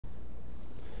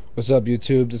What's up,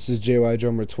 YouTube? This is JY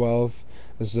Drummer 12.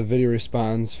 This is a video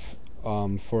response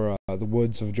for the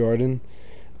Woods of Jordan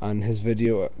on his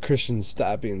video Christians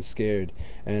Stop Being Scared.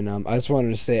 And I just wanted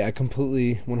to say I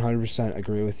completely 100%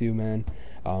 agree with you, man.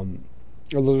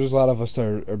 There's a lot of us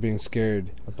that are being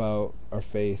scared about our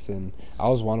faith, and I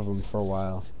was one of them for a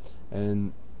while.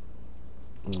 And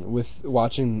with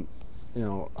watching,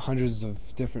 hundreds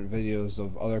of different videos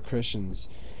of other Christians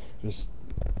just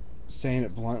saying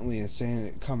it bluntly and saying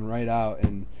it coming right out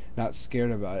and not scared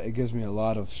about it, it gives me a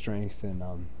lot of strength, and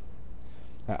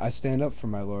I stand up for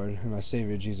my Lord and my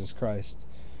Savior Jesus Christ.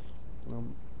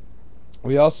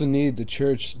 We also need the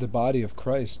church, the body of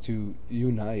Christ, to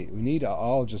unite. We need to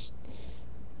all just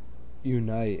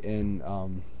unite,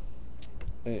 and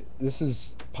this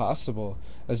is possible,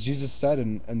 as Jesus said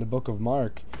in the book of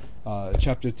Mark,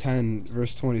 chapter 10,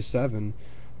 verse 27.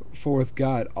 For with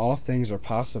God all things are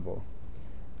possible.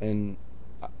 And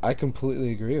I completely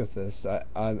agree with this.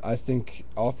 I think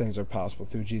all things are possible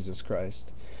through Jesus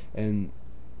Christ. And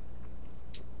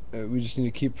we just need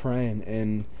to keep praying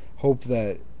and hope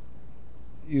that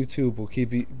YouTube will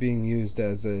keep being used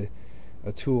as a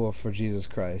tool for Jesus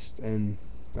Christ. And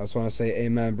I just want to say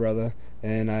amen, brother.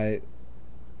 And I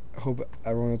hope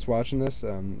everyone that's watching this,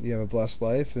 you have a blessed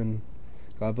life, and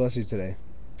God bless you today.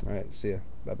 All right, see ya.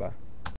 Bye-bye.